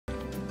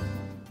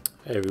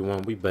Hey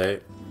everyone, we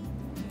back.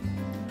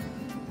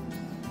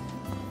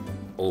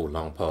 Oh,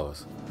 long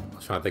pause. I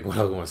was trying to think what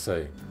I was gonna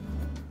say.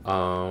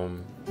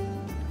 Um,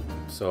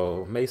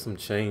 so made some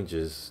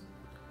changes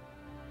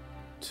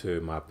to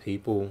my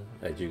people.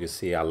 As you can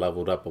see, I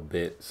leveled up a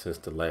bit since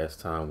the last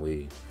time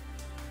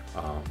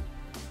um,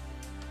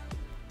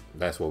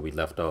 that's where we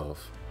left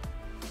off.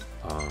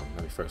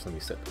 Let me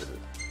set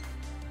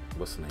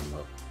what's the name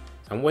up.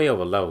 I'm way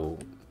over level.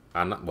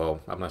 I'm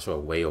not sure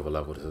way over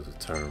level is the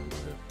term, but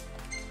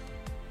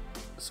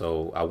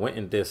so I went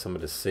and did some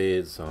of the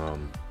SIDS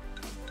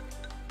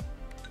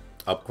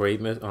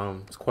upgrade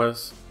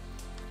quests,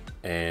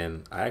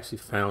 and I actually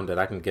found that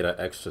I can get an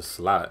extra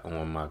slot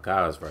on my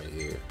guys right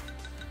here.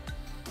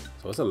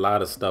 So it's a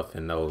lot of stuff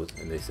in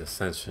these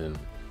ascension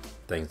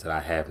things that I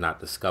have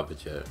not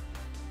discovered yet,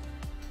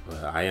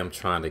 but I am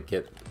trying to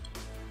get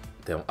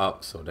them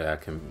up so that I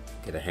can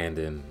get a hand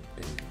in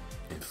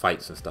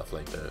fights and stuff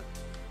like that.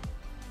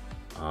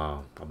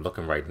 I'm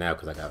looking right now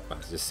because I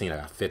just seen I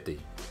got 50.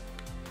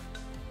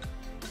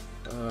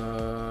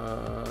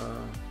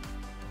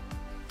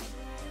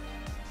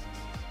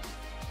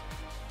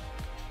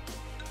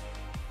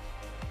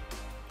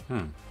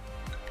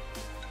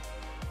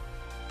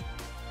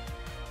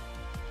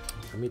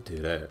 Let me do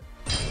that.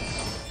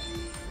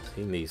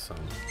 He needs some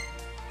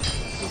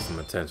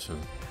attention.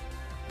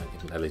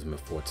 That leaves him at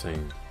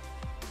 14.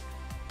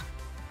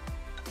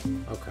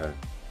 Okay.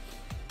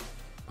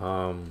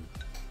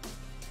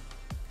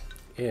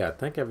 Yeah, I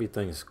think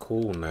everything's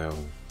cool now.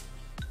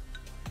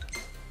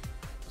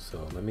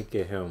 So let me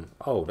get him.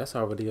 Oh, that's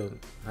already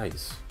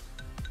nice.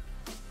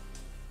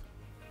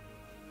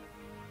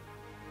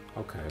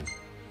 Okay.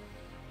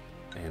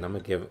 And I'm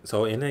gonna give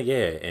so and then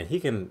yeah, and he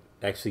can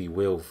actually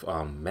wield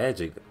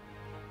magic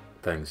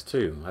things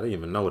too. I didn't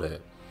even know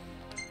that.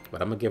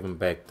 But I'm gonna give him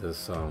back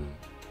this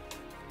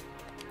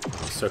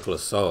circle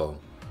of soul.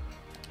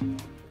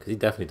 Cause he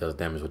definitely does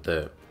damage with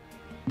that.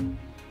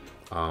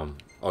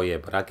 Oh yeah,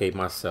 but I gave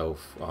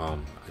myself I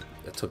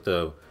took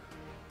the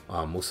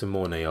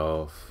Musimone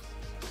off.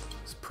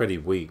 It's pretty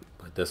weak,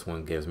 but this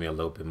one gives me a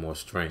little bit more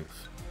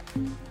strength.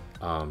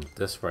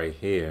 This right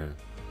here,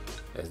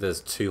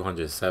 there's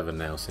 207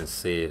 now since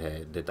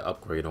Sid did the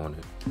upgrade on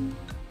it.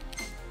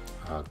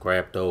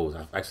 Grab those.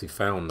 I've actually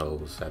found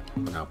those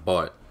when I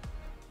bought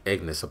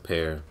Ignis a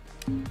pair,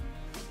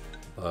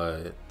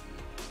 but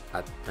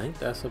I think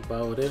that's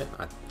about it.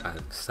 I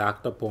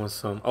stocked up on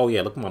some. Oh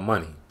yeah, look at my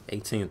money.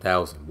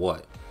 18,000.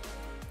 What?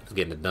 It's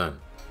getting it done.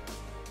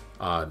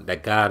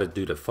 That guy to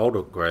do the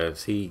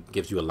photographs, he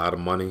gives you a lot of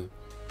money.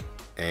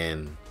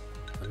 And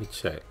let me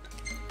check,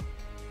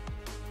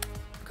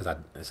 because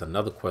there's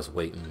another quest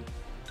waiting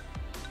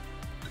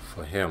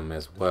for him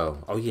as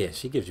well. Oh yeah,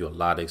 she gives you a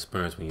lot of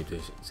experience when you do.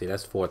 See,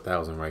 that's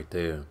 4,000 right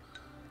there.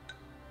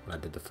 When I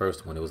did the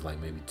first one, it was like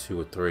maybe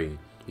 2 or 3.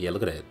 Yeah,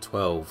 look at that,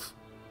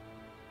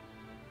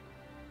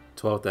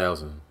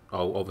 12,000.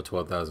 Oh, over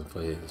 12,000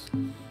 for his.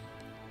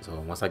 So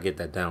once I get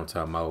that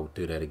downtime, I'll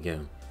do that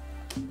again.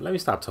 Let me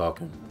stop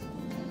talking.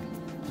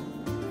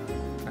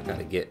 I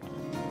gotta get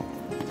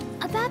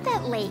About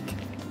that lake.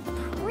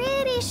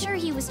 Pretty sure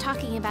he was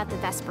talking about the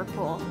Vesper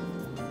Pool.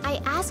 I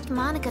asked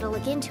Monica to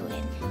look into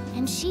it,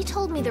 and she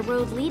told me the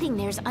road leading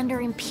there's under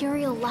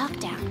Imperial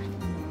lockdown.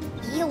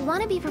 You'll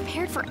want to be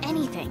prepared for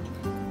anything.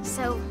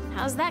 So,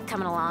 how's that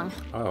coming along?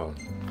 Oh,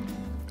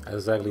 that's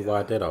exactly why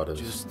I did all this.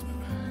 Just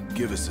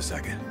give us a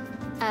second.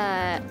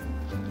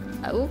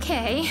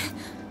 Okay.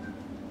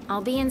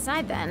 I'll be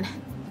inside then.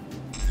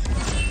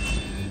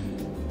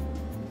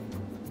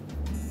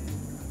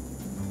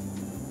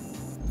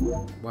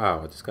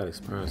 Wow, I just got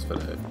experience for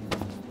that.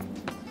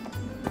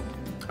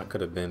 I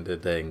could have been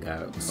today and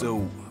got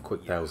So, a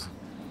quick 1,000.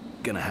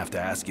 gonna have to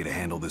ask you to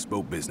handle this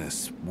boat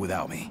business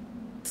without me.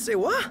 Say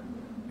what?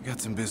 I got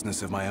some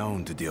business of my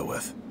own to deal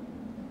with.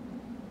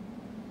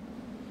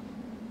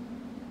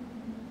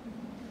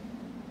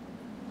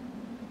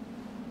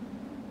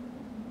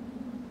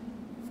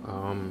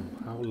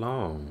 How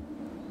long?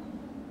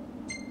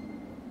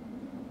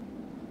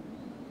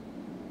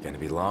 Gonna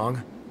be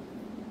long?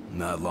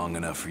 Not long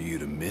enough for you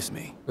to miss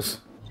me.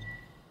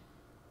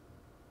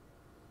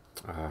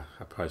 I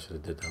probably should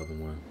have did the other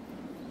one.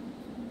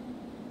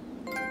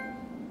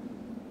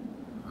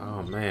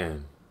 Oh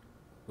man,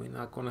 we're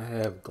not gonna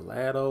have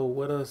Glado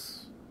with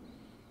us.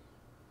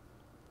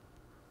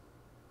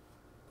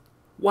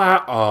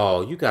 Wow!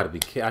 Oh, you gotta be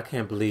kidding! I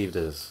can't believe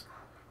this.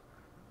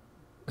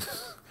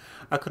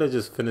 I could have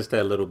just finished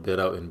that little bit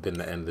out and been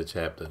the end of the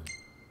chapter.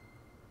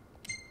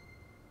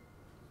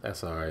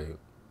 That's all right.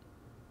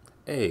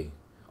 Hey,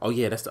 oh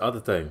yeah, that's the other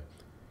thing.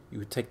 You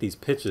would take these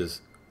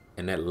pictures,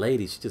 and that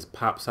lady, she just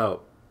pops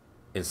out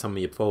in some of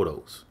your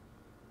photos.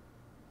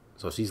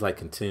 So she's like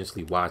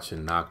continuously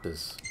watching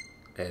Noctis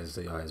as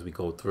we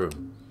go through.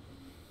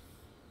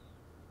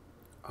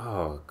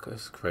 Oh,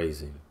 that's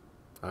crazy.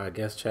 I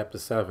guess chapter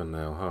 7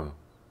 now, huh?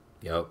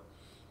 Yup.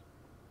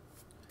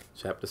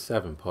 Chapter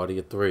 7, party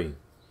of 3.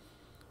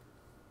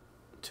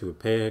 To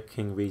repair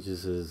King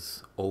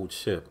Regis's old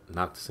ship,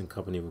 Noctis and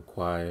company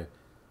require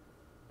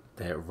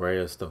that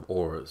rarest of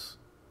ores.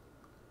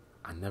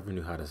 I never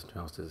knew how to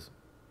pronounce this.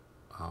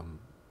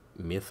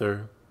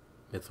 Mithril.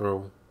 That's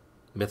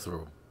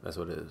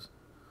what it is.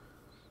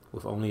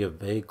 With only a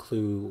vague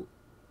clue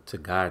to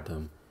guide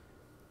them,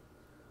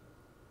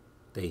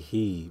 they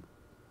head.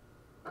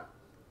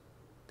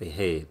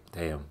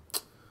 Damn.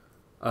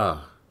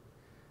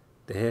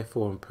 They head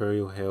for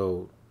Imperial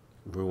Hell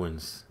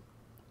ruins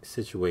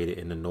situated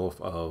in the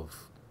north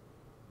of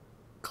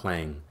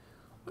Klang.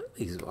 What are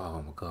these?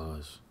 Oh my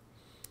gosh.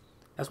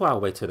 That's why I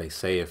wait till they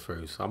say it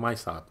first. I might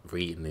stop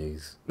reading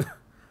these.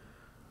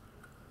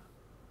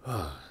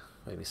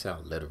 Make me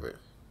sound literate.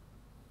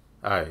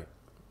 Alright.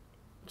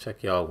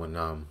 Check y'all when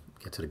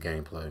get to the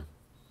gameplay.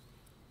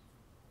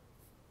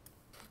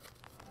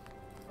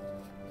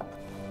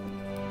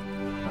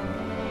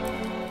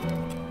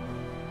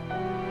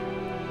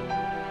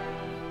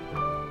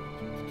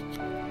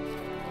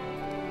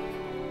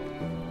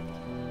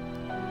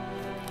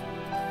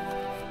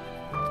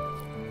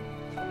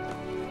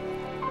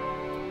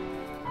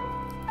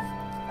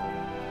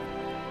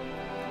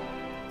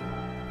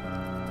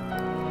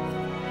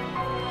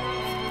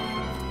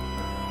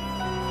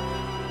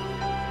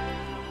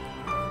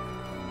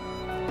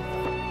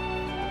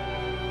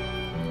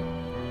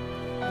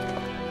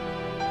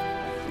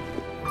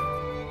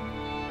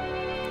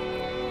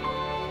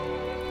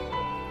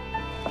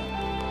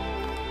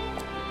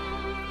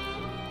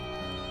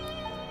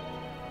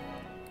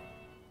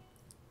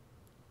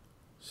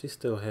 She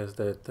still has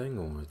that thing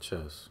on her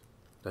chest.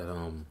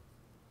 That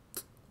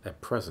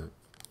present.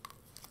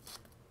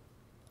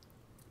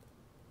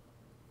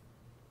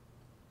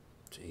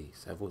 Jeez,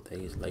 several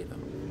days later.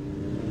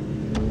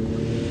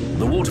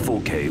 The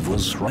waterfall cave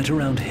was right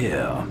around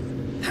here.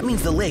 That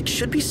means the lake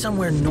should be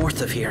somewhere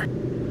north of here.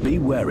 Be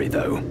wary,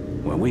 though.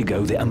 Where we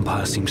go, the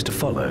Empire seems to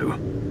follow.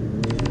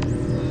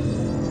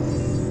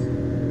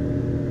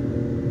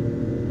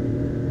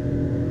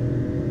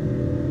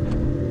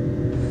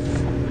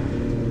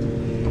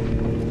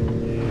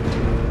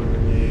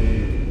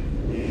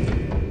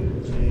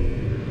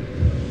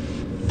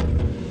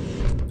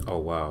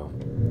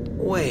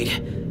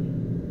 Wait,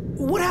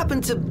 what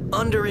happened to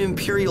under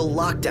Imperial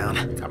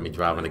lockdown? Got me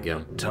driving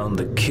again. Turned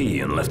the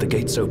key and left the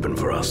gates open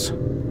for us,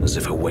 as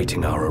if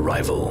awaiting our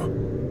arrival.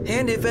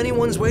 And if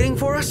anyone's waiting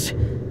for us,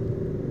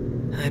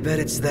 I bet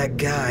it's that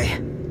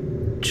guy.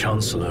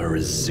 Chancellor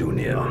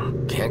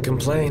Izunia. Can't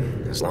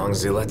complain, as long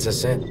as he lets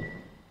us in.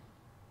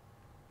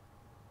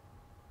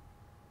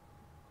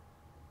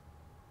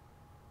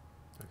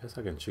 I guess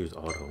I can choose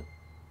auto.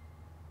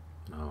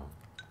 No.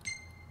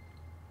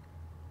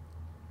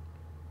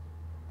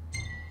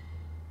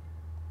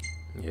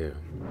 Yeah.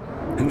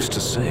 Who's to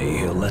say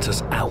he'll let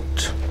us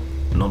out?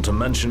 Not to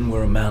mention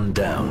we're a man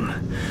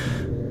down.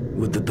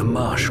 Would that the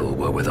Marshal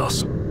were with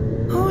us.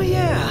 Oh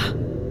yeah.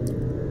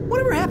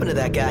 Whatever happened to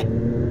that guy?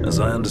 As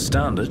I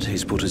understand it,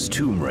 he's put his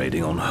tomb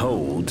raiding on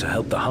hold to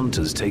help the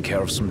hunters take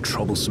care of some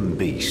troublesome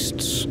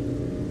beasts.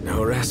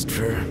 No rest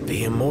for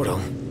the immortal.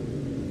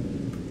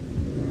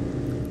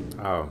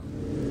 Oh.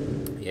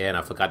 Yeah, and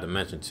I forgot to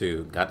mention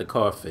too, got the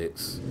car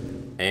fixed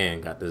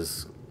and got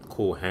this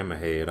cool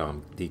hammerhead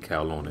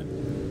decal on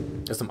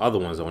it. There's some other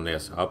ones on there,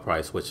 so I'll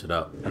probably switch it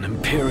up. An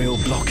Imperial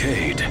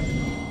blockade.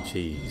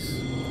 Jeez.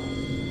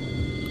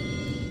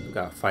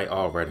 Got a fight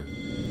already.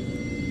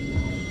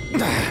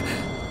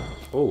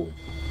 Oh.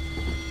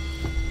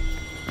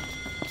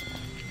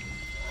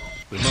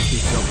 We must be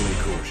doubly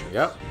cautious.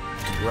 Yep.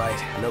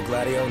 Right. No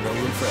Gladio, no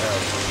room for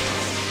error.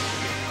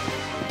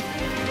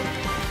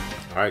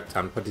 Alright,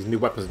 time to put these new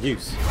weapons to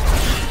use.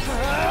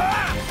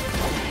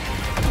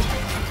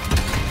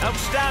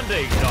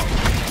 Outstanding, Doc.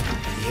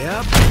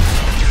 Yep.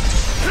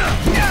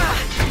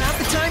 Not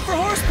the time for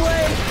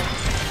horseplay.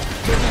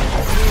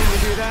 You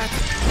do that?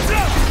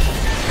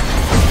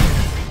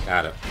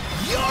 Got it.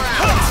 You're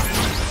out.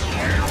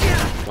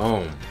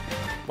 Boom.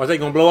 Why's that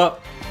gonna blow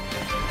up?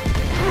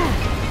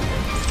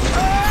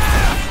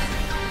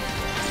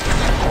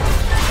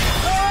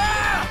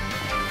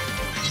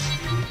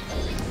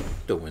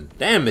 Doing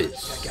damage.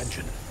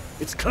 Engine.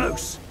 It's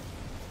close.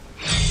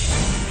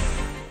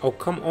 Oh,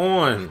 come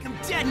on. I'm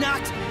dead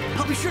knocked.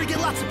 I'll be sure to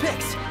get lots of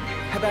picks.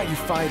 How about you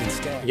fight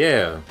instead?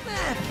 Yeah.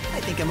 I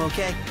think I'm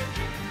okay.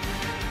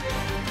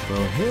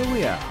 Well, here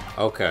we are.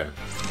 Okay.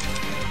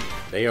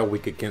 They are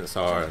weak against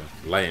our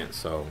lance,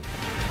 so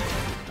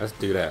let's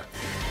do that.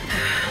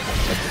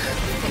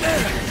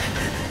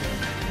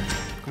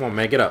 Come on,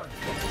 man, get up.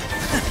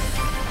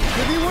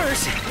 Could be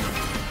worse.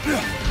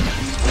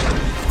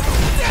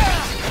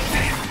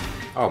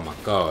 Oh my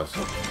gosh.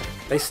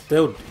 They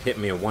still hit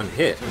me in one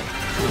hit.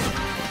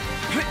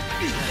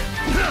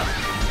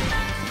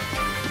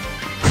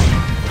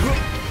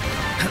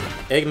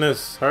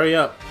 Ignis, hurry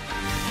up.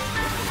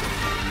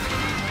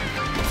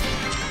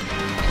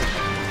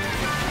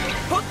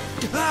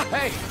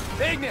 Hey,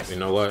 Ignis! You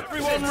know what?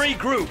 Everyone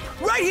regroup.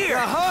 Right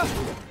here.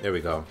 There we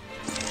go.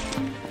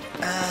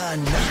 Not.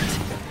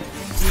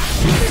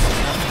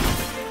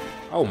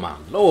 Oh my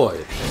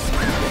lord.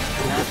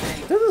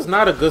 This is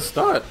not a good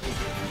start.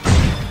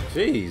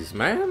 Jeez,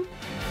 man.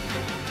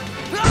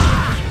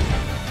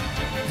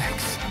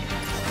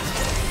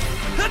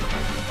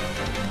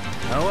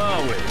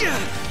 shall we?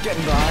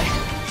 Getting by.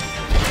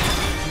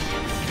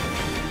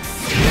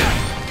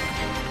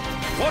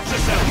 Watch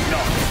yourself,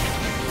 Nock.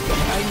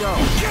 I know.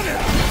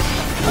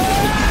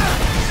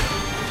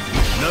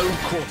 No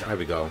quarter. There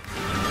we go.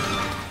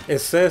 It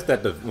says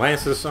that the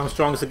lances are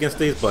strongest against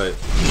these, but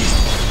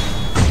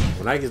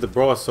when I use the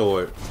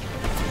broadsword,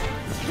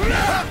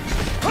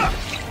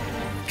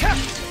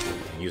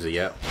 use it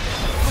yet.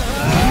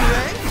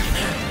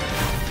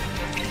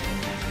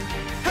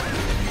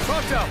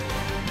 Fucked up.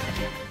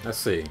 Let's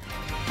see.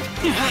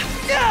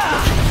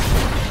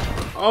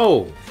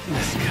 Oh!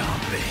 This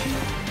can't be.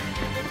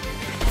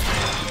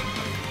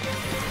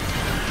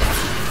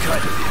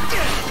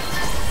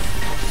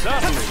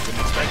 Certainly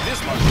didn't expect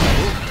this much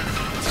trouble.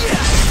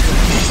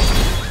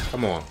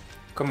 Come on.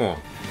 Come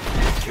on.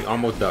 We're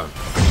almost done.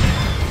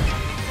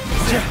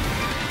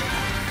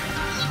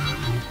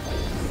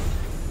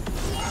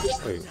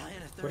 Wait,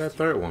 where'd that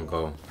third one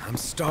go? I'm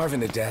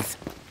starving to death.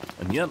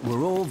 And yet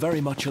we're all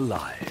very much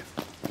alive.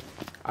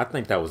 I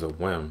think that was a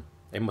whim.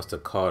 They must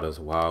have caught us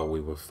while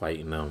we were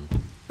fighting them.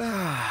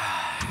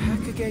 I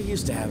could get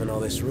used to having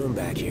all this room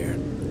back here.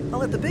 I'll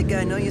let the big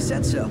guy know you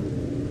said so.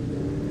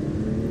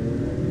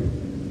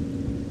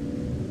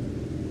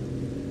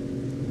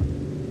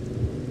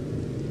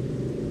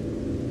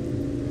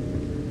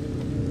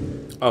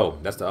 Oh,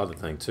 that's the other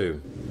thing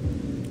too.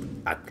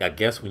 I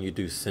guess when you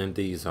do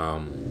Cindy's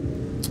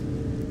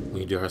when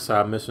you do her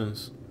side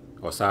missions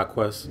or side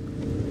quests,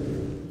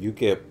 you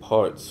get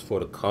parts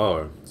for the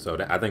car. So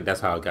I think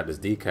that's how I got this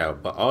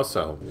decal. But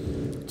also,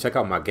 check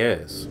out my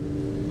gas.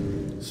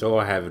 So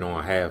I have it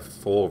on half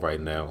full right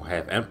now,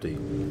 half empty.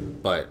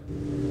 But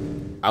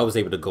I was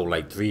able to go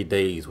like 3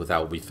 days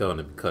without refilling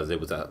it because it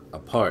was a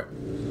part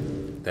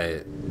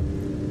that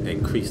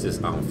increased this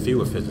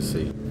fuel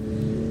efficiency.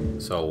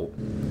 So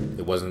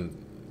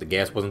the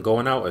gas wasn't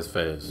going out as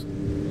fast.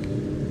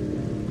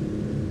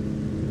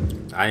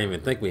 I didn't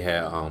even think we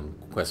had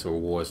quest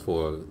rewards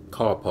for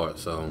car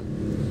parts, so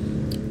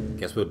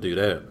guess we'll do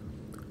that.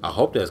 I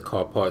hope there's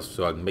car parts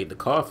so I can make the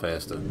car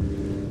faster.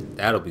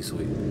 That'll be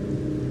sweet.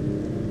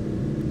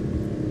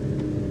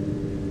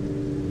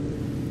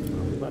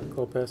 We about to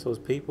go past those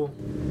people.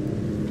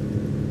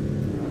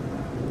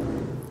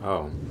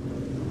 Oh,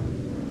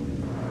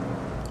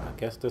 I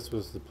guess this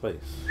was the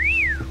place.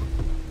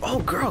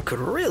 Old girl could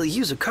really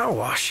use a car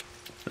wash.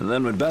 And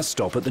then we'd best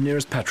stop at the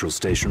nearest petrol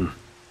station.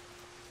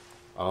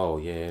 Oh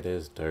yeah, it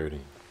is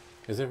dirty.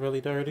 Is it really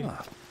dirty?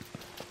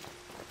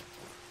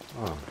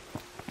 Oh.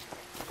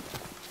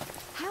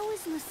 How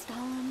is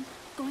Lestalem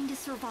going to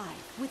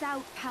survive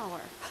without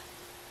power?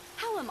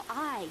 How am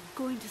I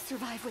going to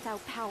survive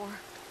without power?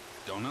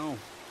 Don't know.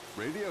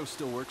 Radio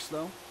still works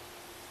though.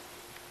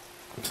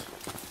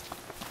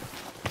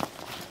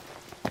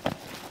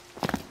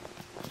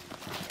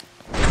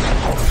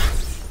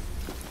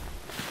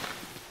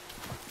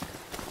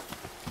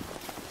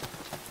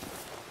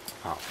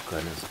 Oh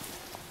goodness.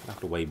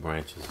 Knocked away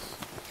branches.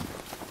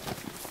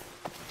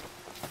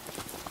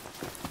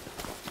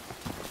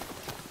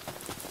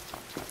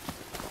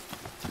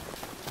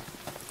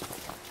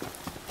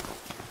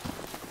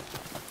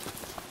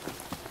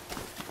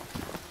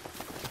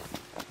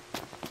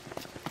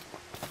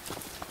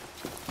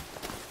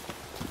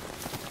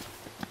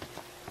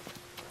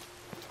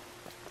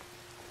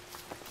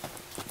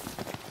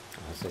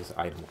 Says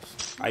items.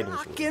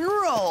 Rock and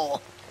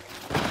roll.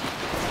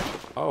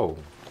 Oh,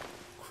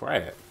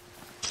 crap.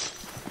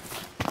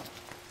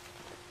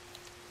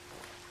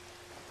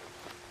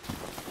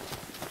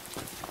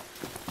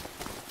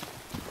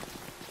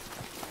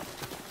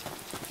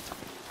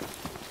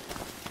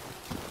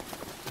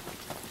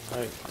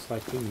 Right, looks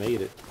like we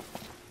made it.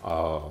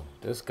 Oh,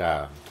 this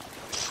guy.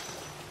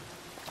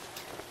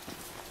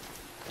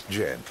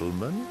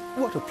 Gentlemen,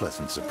 what a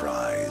pleasant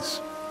surprise.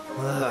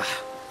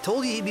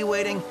 Told you he'd be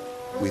waiting.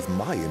 With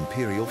my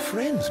Imperial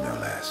friends, no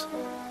less.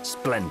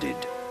 Splendid.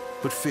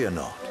 But fear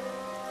not.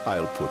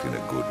 I'll put in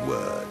a good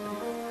word.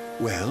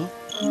 Well,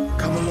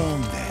 come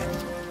along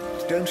then.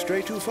 Don't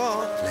stray too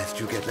far, lest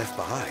you get left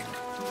behind.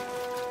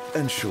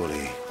 And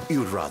surely,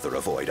 you'd rather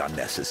avoid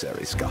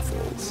unnecessary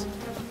scuffles.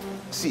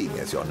 Seeing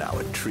as you're now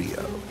a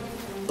trio.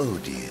 Oh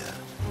dear.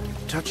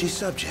 Touchy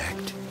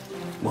subject.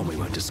 One we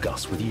won't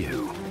discuss with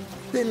you.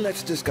 Then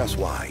let's discuss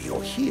why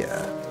you're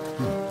here.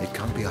 It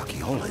can't be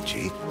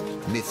archaeology.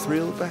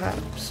 Mithril,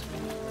 perhaps?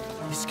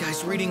 This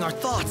guy's reading our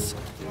thoughts.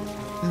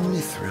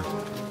 Mithril.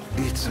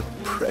 It's a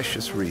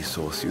precious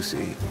resource, you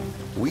see.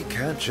 We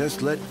can't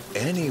just let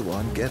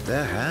anyone get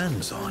their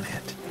hands on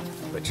it.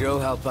 But you'll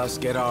help us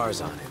get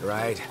ours on it,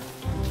 right?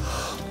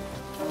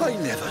 I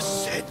never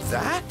said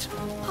that.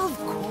 Of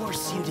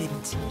course you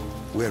didn't.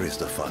 Where is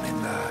the fun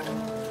in that?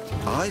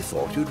 I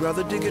thought you'd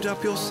rather dig it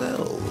up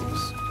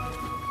yourselves.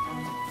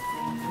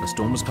 The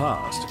storm was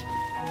past.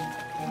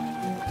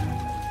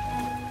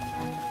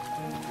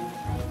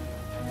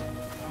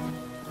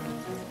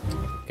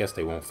 Guess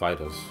they won't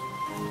fight us.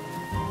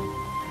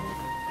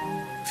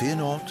 Fear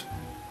not.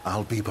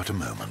 I'll be but a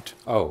moment.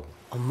 Oh,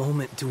 A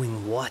moment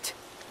doing what?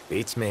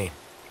 Beats me.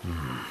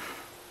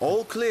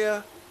 All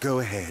clear. Go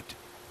ahead.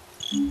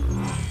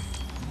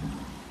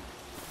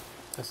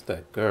 That's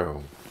that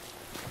girl.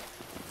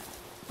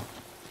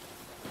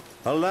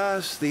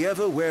 Alas, the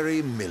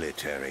ever-wary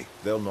military.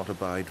 They'll not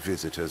abide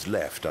visitors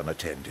left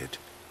unattended.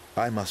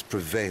 I must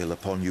prevail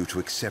upon you to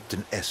accept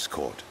an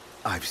escort.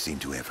 I've seen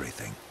to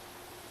everything.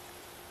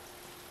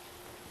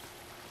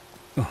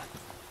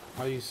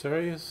 Are you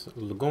serious?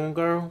 Lagoon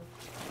girl?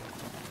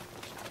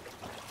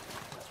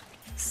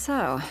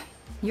 So,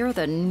 you're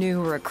the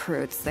new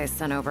recruits they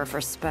sent over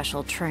for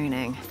special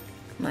training.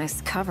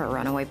 Nice cover,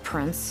 runaway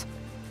prince.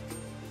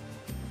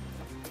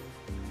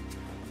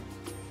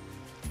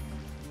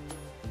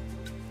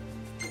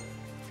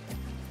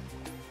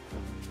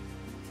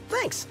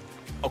 Thanks.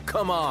 Oh,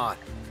 come on.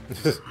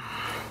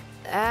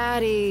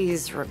 At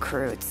ease,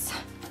 recruits.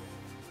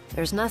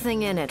 There's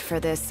nothing in it for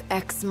this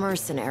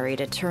ex-mercenary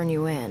to turn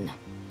you in.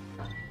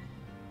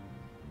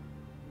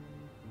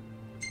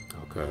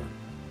 Okay.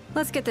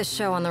 Let's get this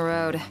show on the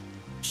road.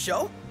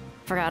 Show?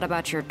 Forgot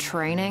about your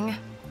training?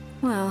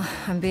 Well,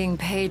 I'm being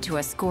paid to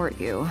escort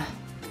you.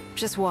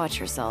 Just watch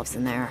yourselves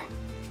in there.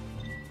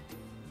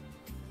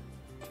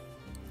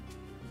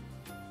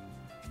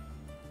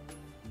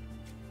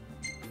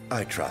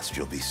 I trust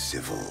you'll be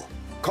civil.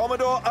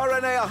 Commodore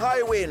Aranea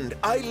Highwind,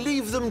 I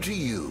leave them to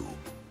you.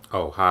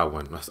 Oh,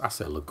 Highwind. I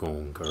said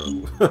Lagoon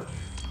girl.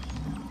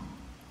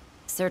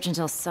 Search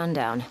until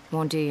sundown.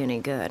 Won't do you any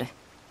good.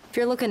 If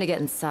you're looking to get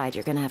inside,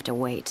 you're gonna have to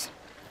wait.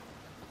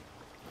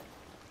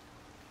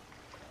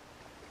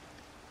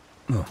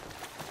 Oh.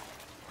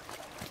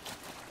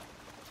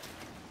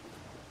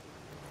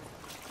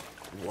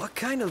 What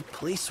kind of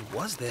place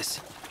was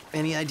this?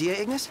 Any idea,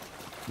 Ignis?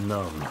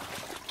 None.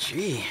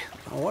 Gee,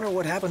 I wonder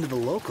what happened to the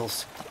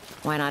locals.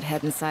 Why not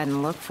head inside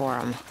and look for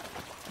them?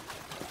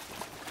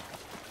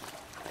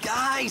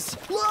 Guys,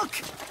 look!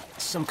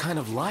 Some kind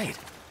of light.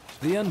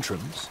 The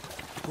entrance?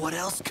 What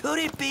else could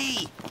it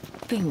be?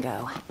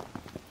 Bingo.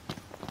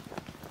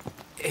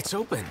 It's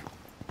open.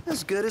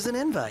 As good as an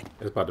invite.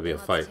 It's about to be a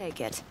Let's fight. take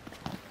it.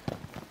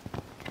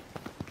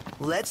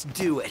 Let's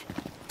do it.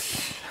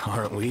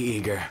 Aren't we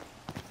eager?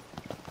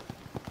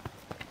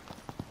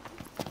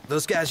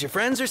 Those guys your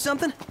friends or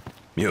something?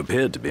 You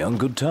appeared to be on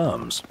good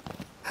terms.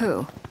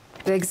 Who?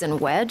 Biggs and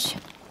Wedge?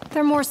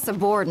 They're more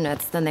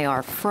subordinates than they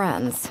are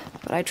friends,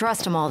 but I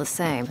trust them all the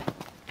same.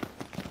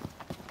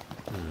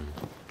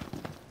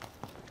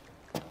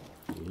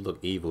 You look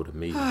evil to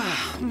me.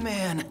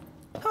 Man,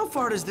 how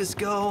far does this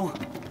go?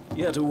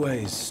 Yet a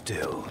ways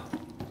still.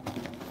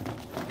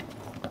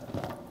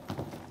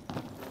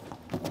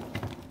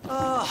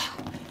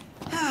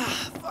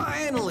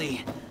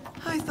 Finally!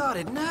 I thought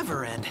it'd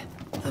never end.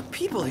 The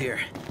people here,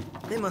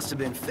 they must have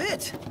been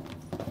fit.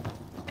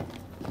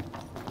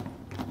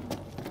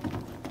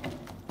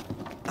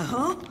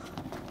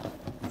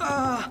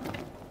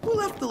 Who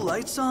left the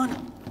lights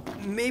on?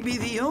 Maybe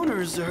the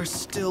owners are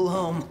still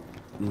home.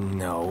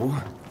 No.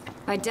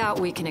 I doubt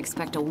we can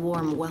expect a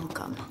warm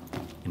welcome.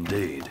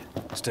 Indeed.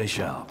 Stay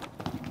sharp.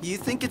 You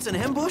think it's an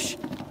ambush?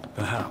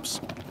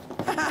 Perhaps.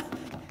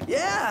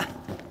 Yeah!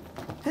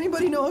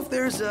 Anybody know if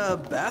there's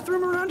a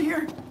bathroom around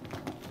here?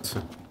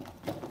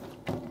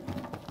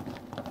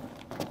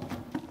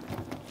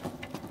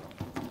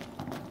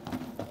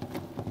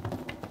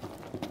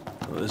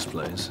 Well, this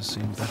place has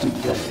seen better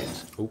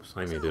days. Oops,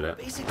 I didn't mean to do that.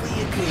 Basically,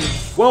 it could...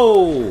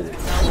 Whoa!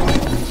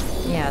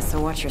 Yeah, so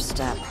watch your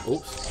step.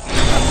 Oops.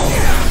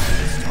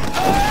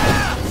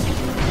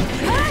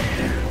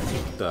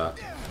 The...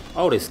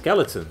 Oh, they're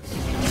skeletons.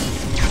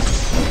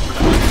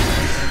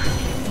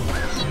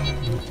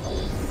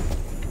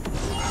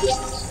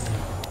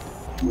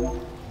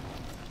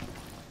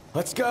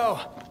 Let's go!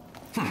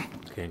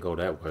 Can't go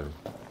that way.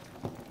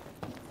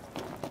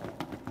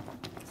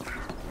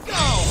 Go!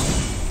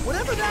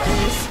 Whatever that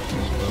is,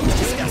 it's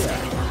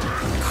disgusting.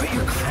 Quit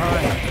your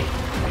crying.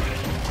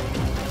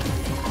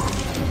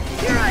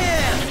 Here I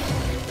am!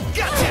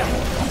 Gotcha!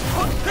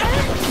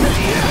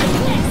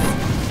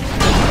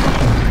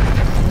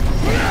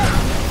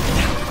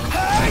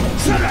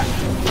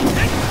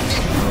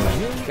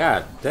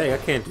 God dang, I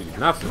can't do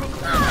nothing.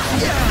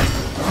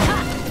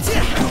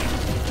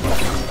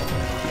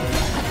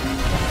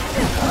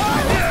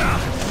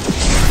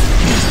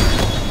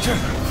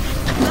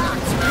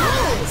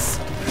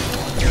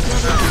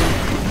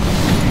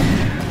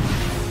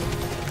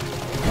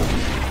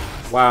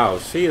 Wow,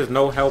 she is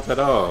no help at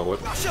all.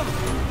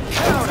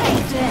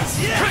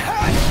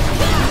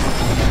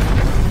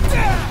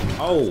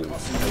 Oh.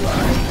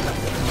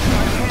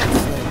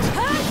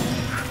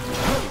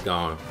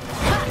 Gone.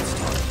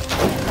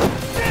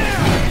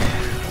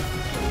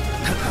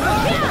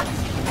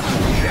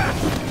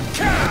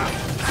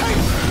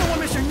 No one,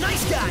 Mr.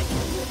 Nice Guy!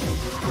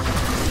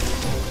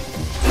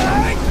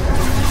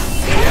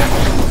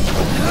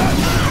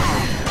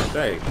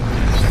 Dang.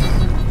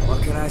 What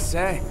can I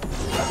say?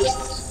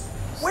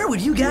 Where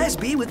would you guys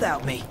be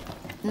without me?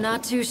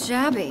 Not too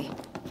shabby.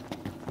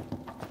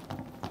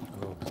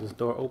 Oh, is this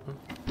door open?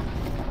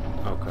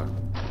 Okay.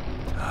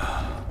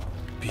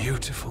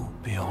 Beautiful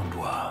beyond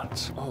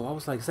words. Oh, I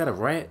was like, is that a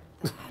rat?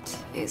 That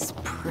is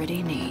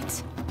pretty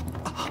neat.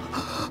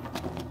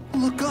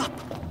 look up.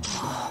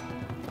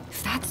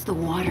 That's the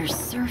water's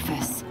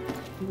surface.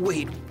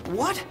 Wait,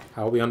 what?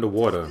 How are we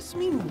underwater? Does this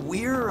mean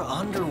we're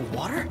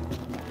underwater?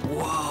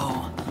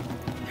 Whoa.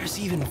 There's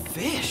even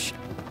fish.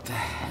 The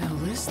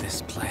hell is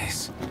this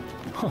place?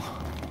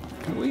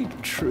 Can we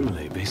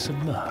truly be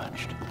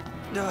submerged?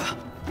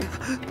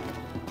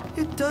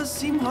 It does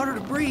seem harder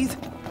to breathe.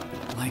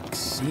 Like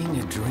seeing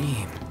a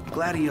dream.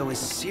 Gladio is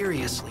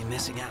seriously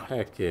missing out.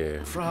 Heck yeah.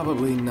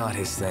 Probably not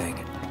his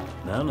thing.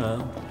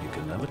 No, you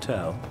can never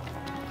tell.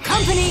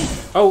 Company!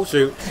 Oh,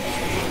 shoot.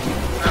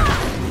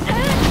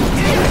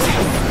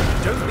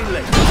 Don't be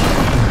late.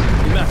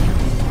 Imagine.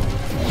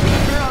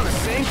 We're on the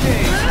same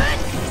page.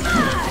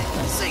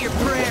 Say your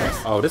prayers.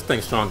 Oh, this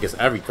thing's strong against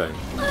everything.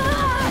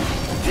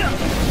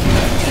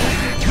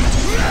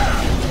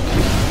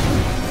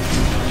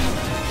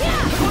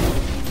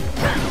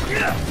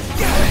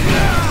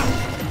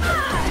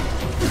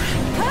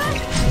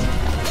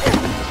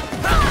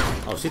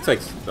 Oh, she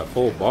takes the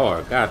full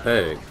bar. God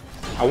dang.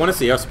 I want to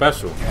see her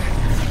special.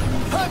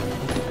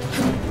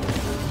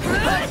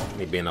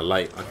 Me being a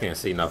light, I can't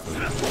see nothing.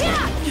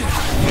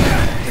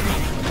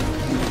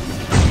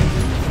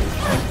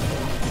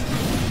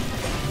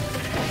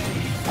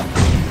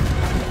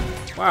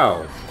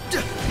 Wow.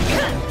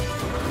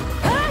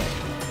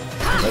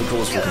 No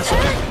cause for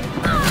concern.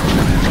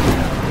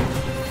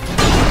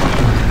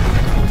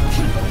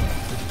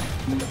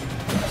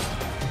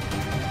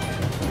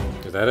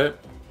 Is that it?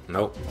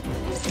 Nope.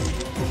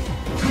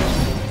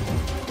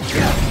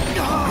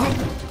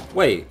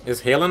 Wait, is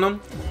healing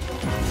them?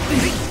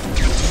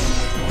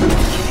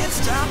 Can't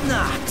stop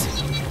knocked.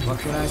 What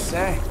can I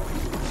say?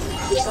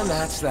 And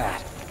that's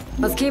that.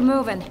 Let's keep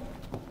moving.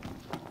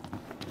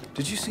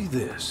 Did you see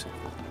this?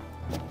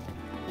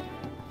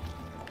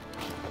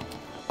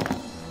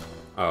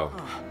 Oh.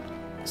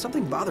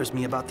 Something bothers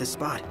me about this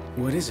spot.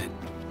 What is it?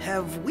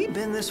 Have we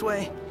been this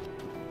way?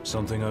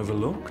 Something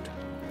overlooked?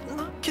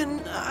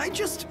 Can I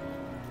just...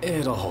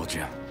 It'll hold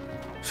you.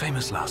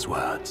 Famous last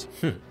words.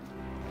 Are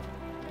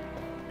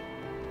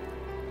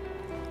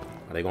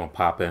they gonna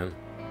pop in?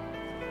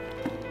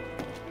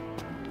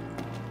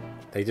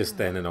 They just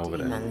standing over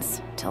there.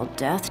 Demons, till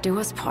death do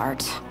us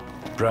part.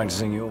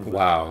 Practicing your...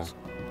 Wow.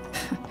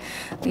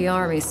 The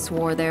army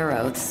swore their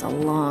oaths a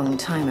long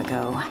time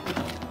ago. I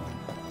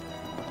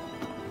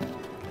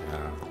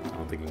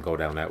don't think you can go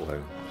down that way.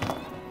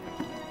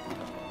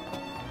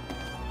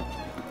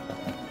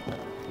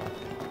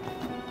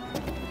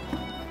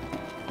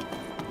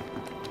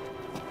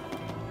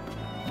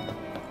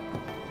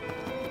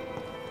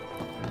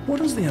 What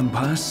does the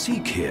Empire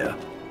seek here?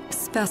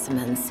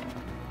 Specimens.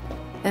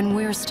 And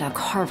we're stuck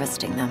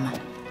harvesting them.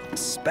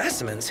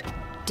 Specimens?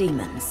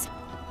 Demons.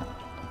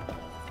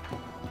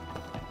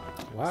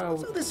 Wow.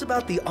 So this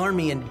about the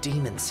army and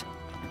demons.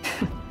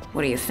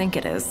 What do you think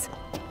it is?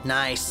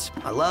 Nice.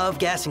 I love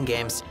guessing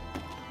games.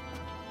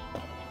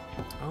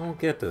 I don't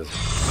get this.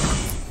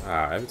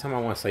 Every time I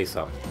want to say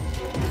something.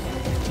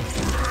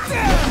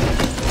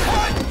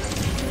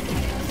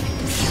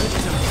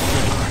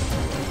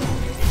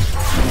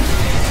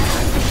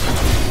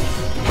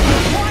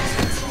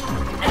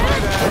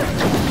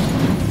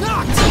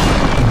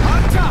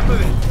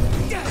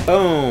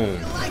 Boom!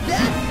 Like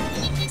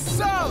that?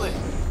 Solid!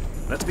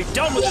 Let's be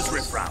done with this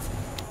riffraff.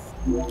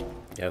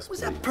 Yes, Was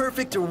please. that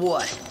perfect or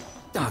what?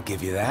 I'll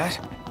give you that.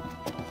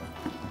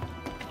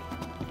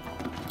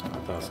 I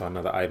thought I saw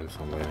another item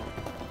somewhere.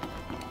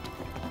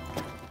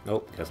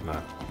 Nope, guess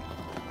not.